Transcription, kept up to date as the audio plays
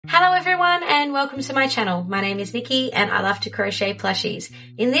Hello everyone and welcome to my channel. My name is Nikki and I love to crochet plushies.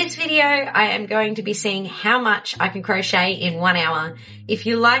 In this video, I am going to be seeing how much I can crochet in 1 hour. If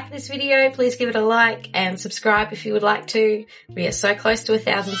you like this video, please give it a like and subscribe if you would like to. We are so close to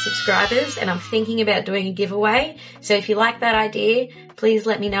 1,000 subscribers and I'm thinking about doing a giveaway. So if you like that idea, please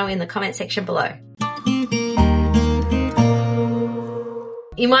let me know in the comment section below.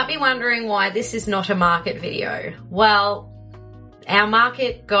 You might be wondering why this is not a market video. Well, our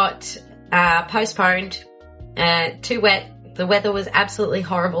market got postponed, too wet. The weather was absolutely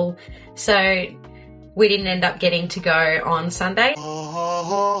horrible, so we didn't end up getting to go on Sunday. Alrighty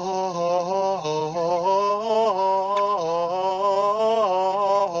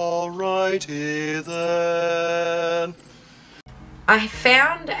then. I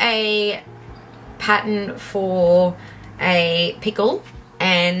found a pattern for a pickle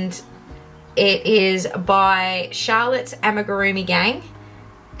and it is by Charlotte's Amigurumi Gang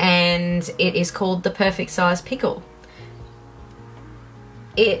and it is called the Perfect Size Pickle.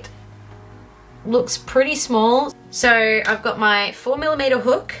 It looks pretty small. So I've got my 4mm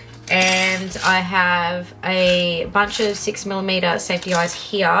hook and I have a bunch of 6mm safety eyes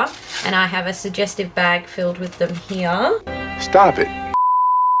here and I have a suggestive bag filled with them here. Stop it.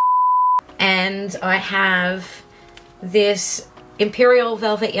 And I have this Imperial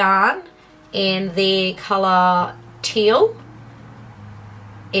Velvet yarn in the color teal.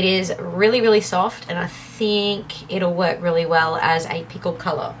 It is really soft and I think it'll work really well as a pickle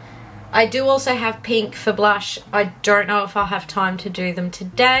color. I do also have pink for blush. I don't know if I'll have time to do them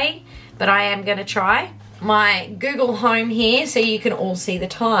today, but I am going to try. My Google Home here so you can all see the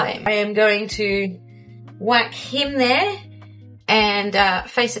time. I am going to whack him there and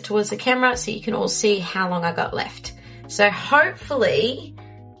face it towards the camera so you can all see how long I got left. So hopefully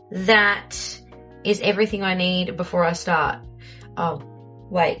that is everything I need before I start. Oh,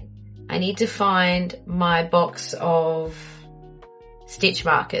 wait. I need to find my box of stitch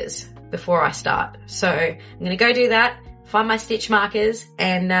markers before I start. So I'm going to go do that, find my stitch markers,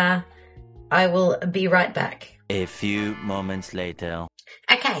 and I will be right back. A few moments later.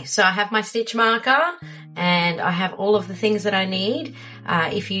 Okay, so I have my stitch marker and I have all of the things that I need.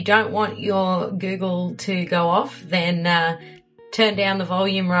 If you don't want your Google to go off, then turn down the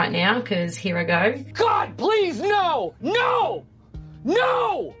volume right now because here I go. God, please, no! No!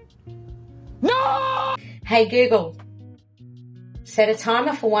 No! No! Hey Google, set a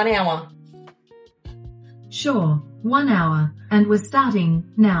timer for 1 hour. Sure, 1 hour, and we're starting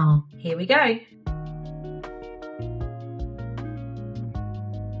now. Here we go.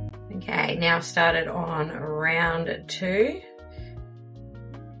 Okay, now I've started on round 2.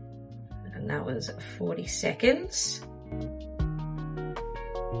 And that was 40 seconds.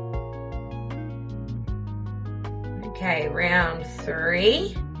 Okay, round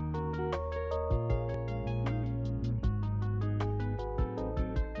 3.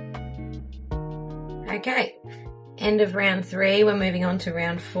 Okay, end of round 3, we're moving on to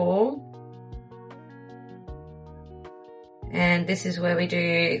round 4. And this is where we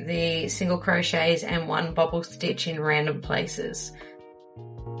do the single crochets and 1 bobble stitch in random places.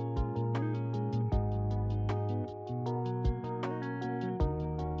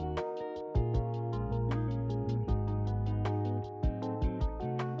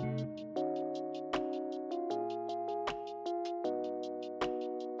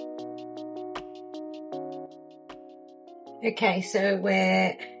 Okay, so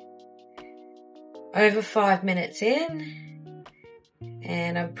we're over 5 minutes in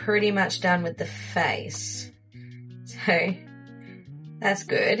and I'm pretty much done with the face. So that's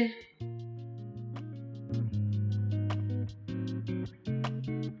good.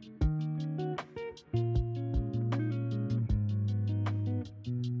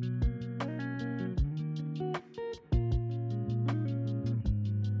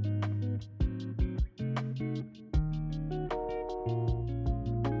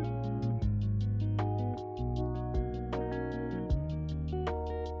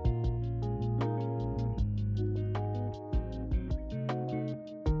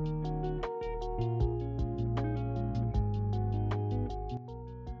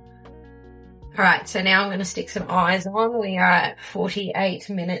 Alright, so now I'm going to stick some eyes on. We are at 48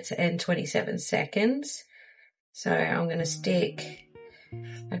 minutes and 27 seconds. So I'm going to stick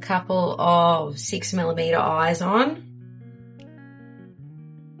a couple of 6mm eyes on.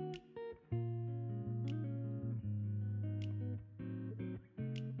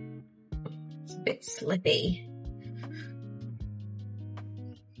 It's a bit slippy.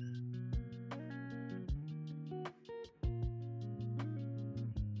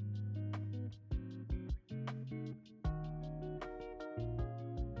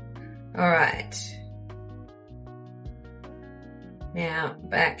 Alright. Now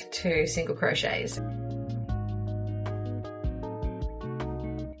back to single crochets.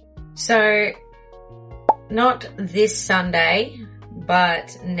 So, not this Sunday,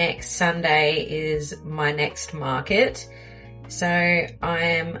 but next Sunday is my next market. So I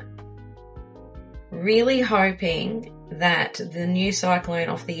am really hoping that the new cyclone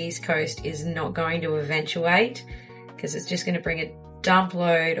off the east coast is not going to eventuate, because it's just going to bring a dump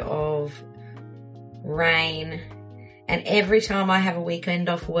load of rain. And every time I have a weekend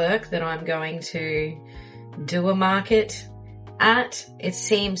off work that I'm going to do a market at, it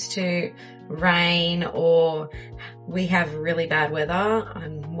seems to rain or we have really bad weather.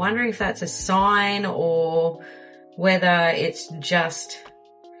 I'm wondering if that's a sign or whether it's just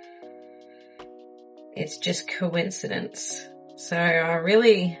coincidence. So I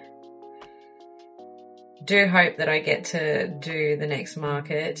really do hope that I get to do the next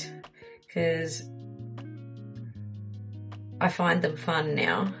market, because I find them fun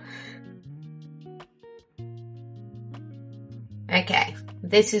now. Okay,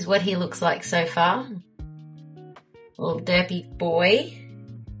 this is what he looks like so far. Little derpy boy.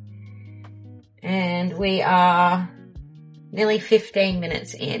 And we are nearly 15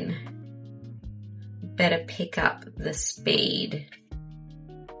 minutes in. Better pick up the speed.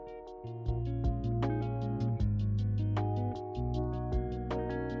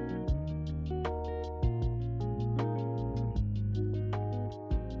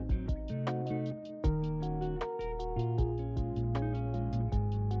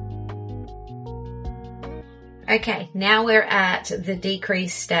 Okay, now we're at the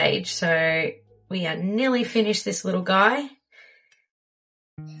decrease stage, so we are nearly finished this little guy.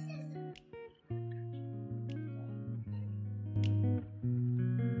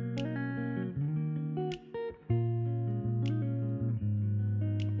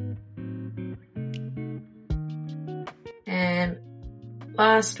 And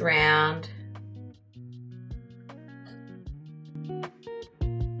last round.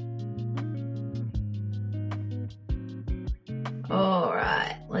 All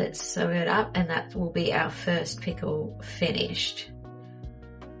right, let's sew it up, and that will be our first pickle finished.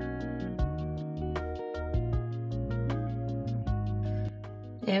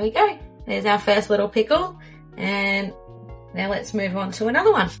 There we go. There's our first little pickle, and now let's move on to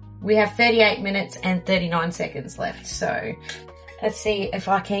another one. We have 38 minutes and 39 seconds left, so let's see if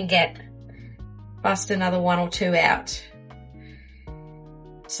I can bust another one or two out.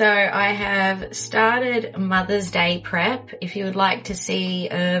 So I have started Mother's Day prep. If you would like to see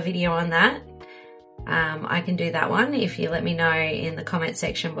a video on that, I can do that one if you let me know in the comment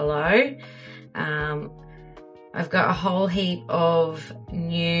section below. I've got a whole heap of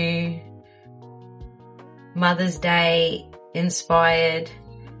new Mother's Day inspired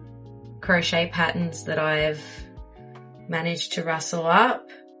crochet patterns that I've managed to rustle up.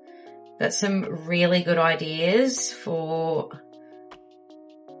 Got some really good ideas for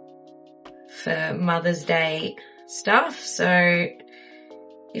Mother's Day stuff. So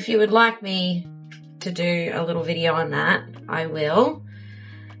if you would like me to do a little video on that, I will.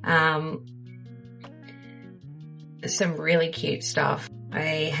 Some really cute stuff.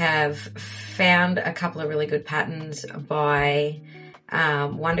 I have found a couple of really good patterns by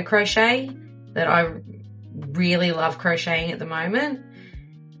Wonder Crochet that I really love crocheting at the moment,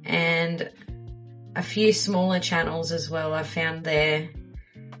 and a few smaller channels as well. I found their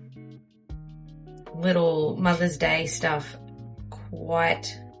little Mother's Day stuff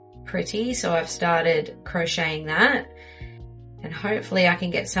quite pretty, so I've started crocheting that, and hopefully I can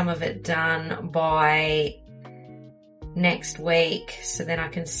get some of it done by next week so then I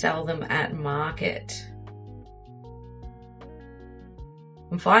can sell them at market.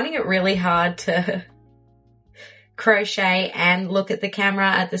 I'm finding it really hard to crochet and look at the camera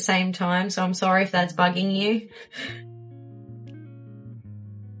at the same time, so I'm sorry if that's bugging you.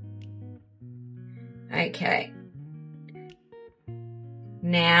 Okay.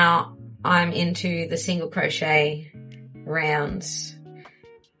 Now I'm into the single crochet rounds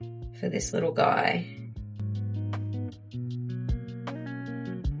for this little guy.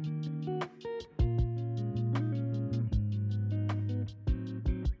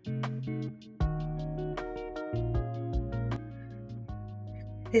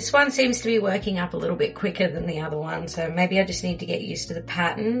 This one seems to be working up a little bit quicker than the other one, so maybe I just need to get used to the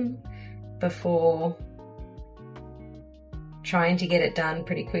pattern before trying to get it done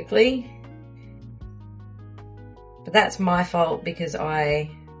pretty quickly. But that's my fault because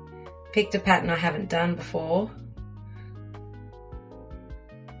I picked a pattern I haven't done before.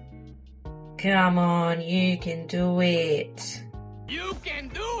 Come on, you can do it. You can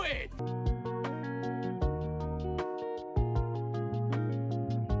do it!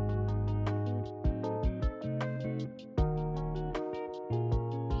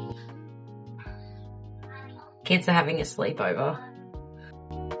 Kids are having a sleepover.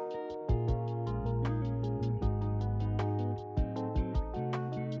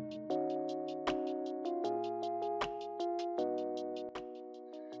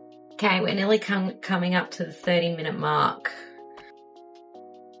 Okay, we're nearly coming up to the 30-minute mark.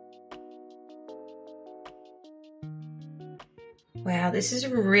 Wow, this is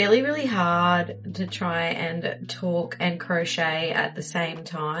really, really hard to try and talk and crochet at the same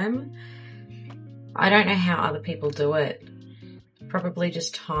time. I don't know how other people do it. Probably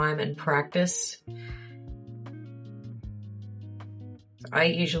just time and practice. I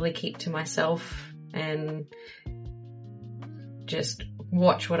usually keep to myself and just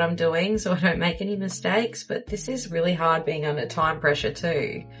watch what I'm doing so I don't make any mistakes, but this is really hard being under time pressure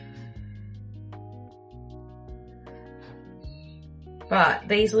too. But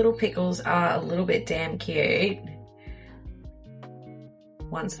these little pickles are a little bit damn cute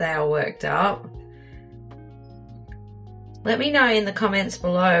once they are worked up. Let me know in the comments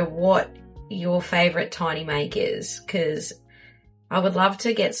below what your favourite tiny make is, because I would love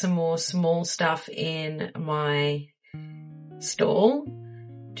to get some more small stuff in my stall,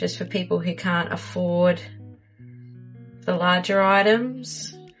 just for people who can't afford the larger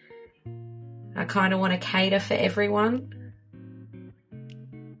items. I kind of want to cater for everyone.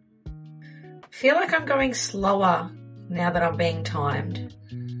 I feel like I'm going slower now that I'm being timed.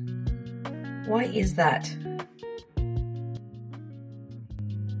 Why is that?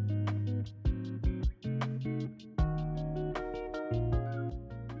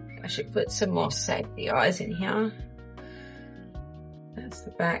 I should put some more safety eyes in here. That's the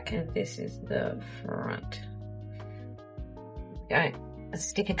back and this is the front. Go. Let's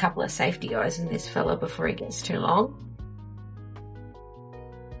stick a couple of safety eyes in this fella before he gets too long.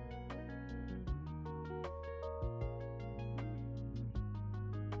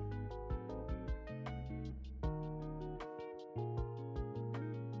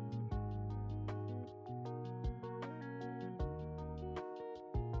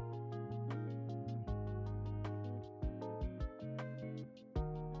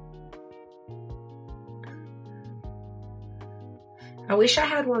 I wish I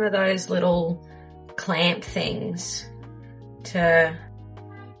had one of those little clamp things to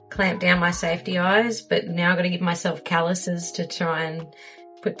clamp down my safety eyes, but now I've got to give myself calluses to try and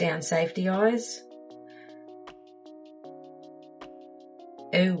put down safety eyes.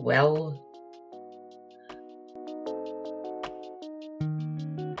 Oh well.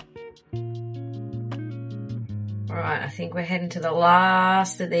 Alright, I think we're heading to the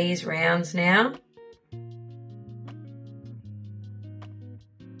last of these rounds now.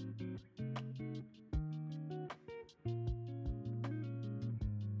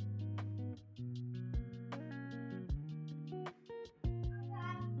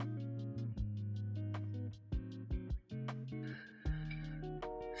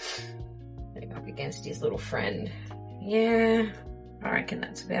 Up against his little friend. Yeah, I reckon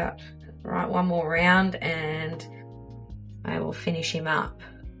that's about right. One more round and I will finish him up.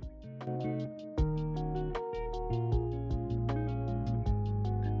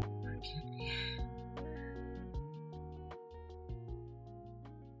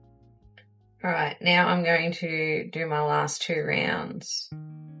 Alright, now I'm going to do my last 2 rounds.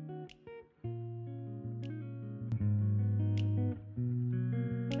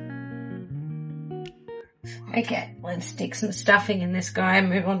 Okay, let's stick some stuffing in this guy and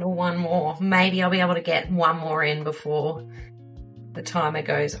move on to one more. Maybe I'll be able to get one more in before the timer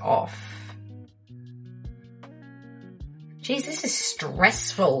goes off. Jeez, this is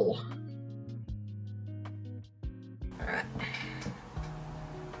stressful. Alright.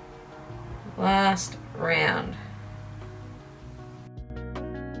 Last round.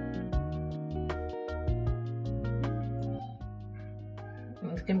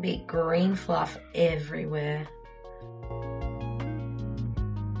 There's going to be green fluff everywhere.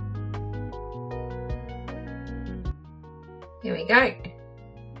 Here we go.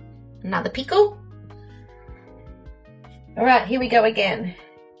 Another pickle. All right, here we go again.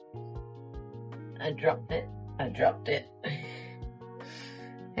 I dropped it.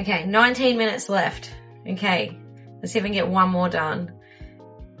 Okay, 19 minutes left. Okay, let's see if I can get one more done.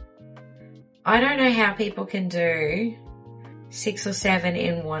 I don't know how people can do 6 or 7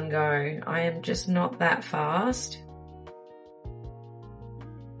 in one go. I am just not that fast.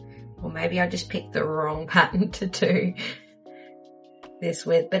 Or maybe I just picked the wrong pattern to do this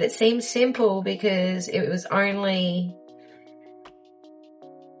with, but it seems simple because it was only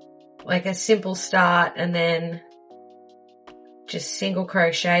like a simple start and then just single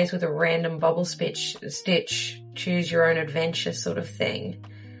crochets with a random bobble stitch, choose your own adventure sort of thing.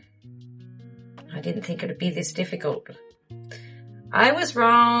 I didn't think it would be this difficult. I was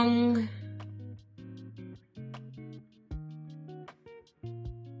wrong.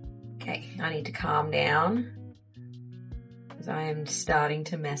 Okay, I need to calm down because I am starting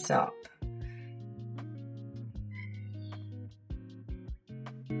to mess up.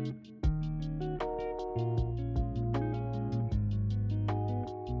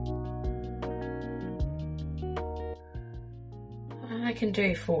 I can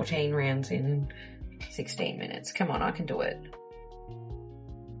do 14 rounds in 16 minutes. Come on, I can do it.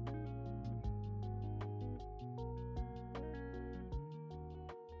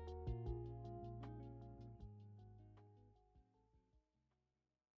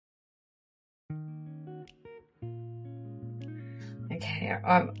 Okay,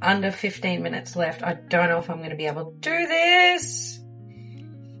 I'm under 15 minutes left. I don't know if I'm going to be able to do this.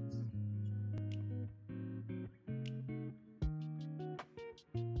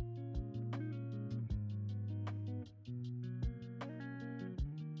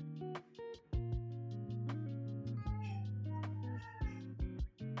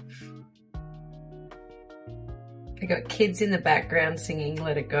 I got kids in the background singing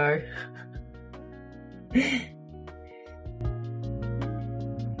Let It Go.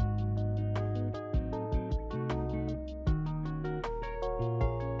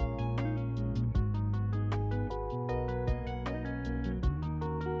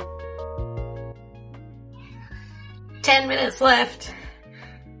 Ten minutes left.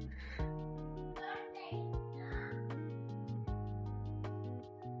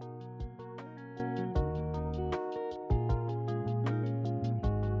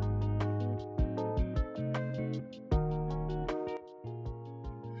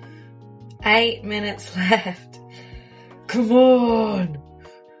 Eight minutes left. Come on.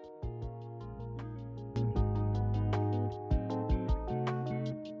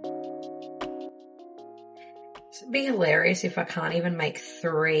 It'd be hilarious if I can't even make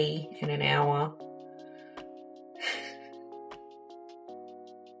 3 in an hour.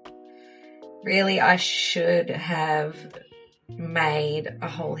 Really, I should have made a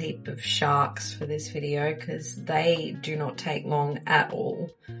whole heap of sharks for this video because they do not take long at all.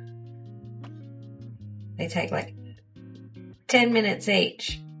 They take like 10 minutes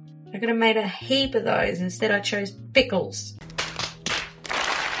each. I could have made a heap of those. Instead, I chose pickles.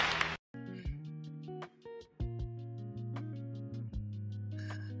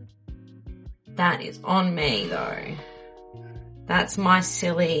 That is on me though. That's my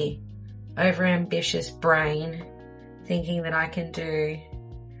silly, overambitious brain thinking that I can do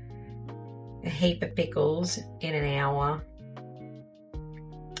a heap of pickles in an hour.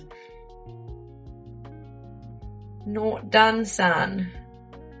 Not done, son.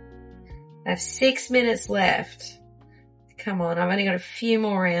 I have 6 minutes left. Come on, I've only got a few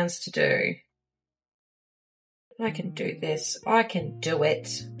more rounds to do. I can do this. I can do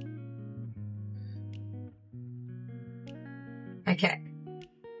it. Okay.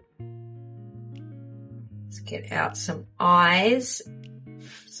 Let's get out some eyes.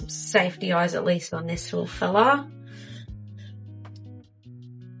 Some safety eyes at least on this little fella.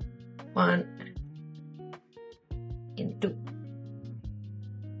 1 and 2.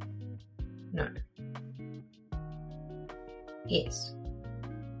 No. Yes.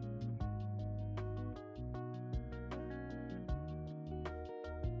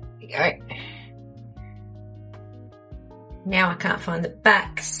 There we go. Now I can't find the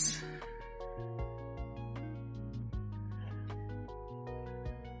backs.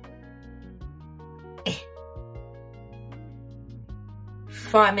 Eh.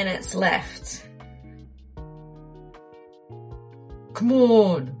 5 minutes left. Come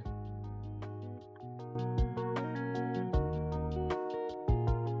on.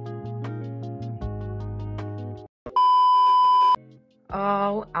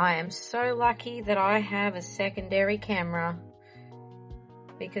 Oh, I am so lucky that I have a secondary camera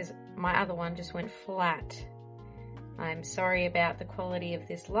because my other one just went flat. I'm sorry about the quality of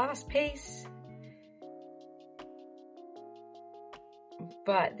this last piece,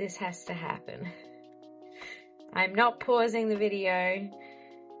 but this has to happen. I'm not pausing the video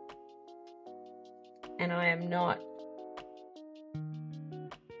and I am not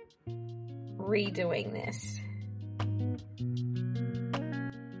redoing this.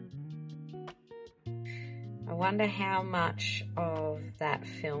 I wonder how much of that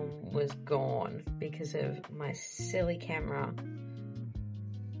film was gone because of my silly camera.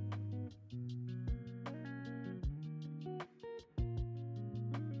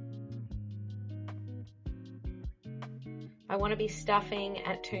 I want to be stuffing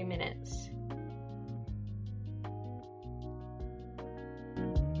at 2 minutes.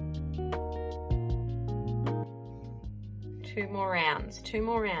 Two more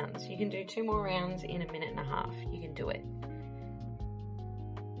rounds. You can do 2 more rounds in 1.5 minutes. You can do it.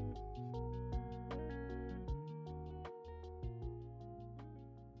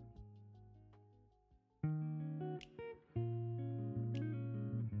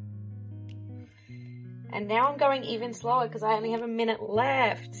 And now I'm going even slower because I only have 1 minute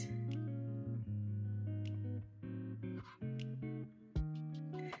left.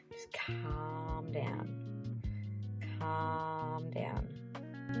 Just calm down. Calm down.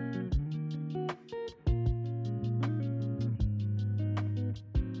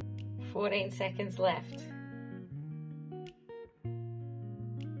 – 14 seconds left.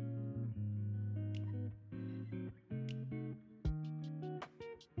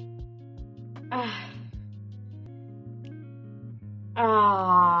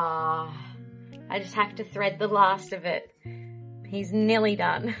 I just have to thread the last of it. He's nearly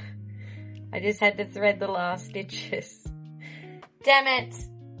done. I just had to thread the last stitches. Damn it.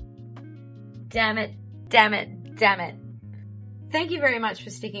 Damn it. Damn it. Damn it. Thank you very much for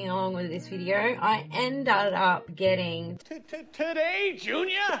sticking along with this video. I ended up getting Today,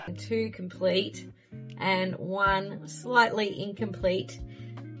 Junior! 2 complete and 1 slightly incomplete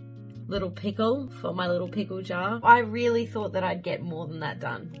little pickle for my little pickle jar. I really thought that I'd get more than that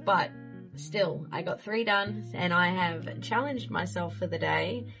done, but still, I got 3 done and I have challenged myself for the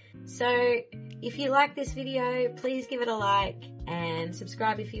day. So if you like this video, please give it a like and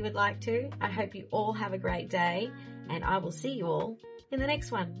subscribe if you would like to. I hope you all have a great day and I will see you all in the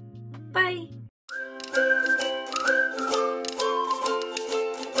next one. Bye!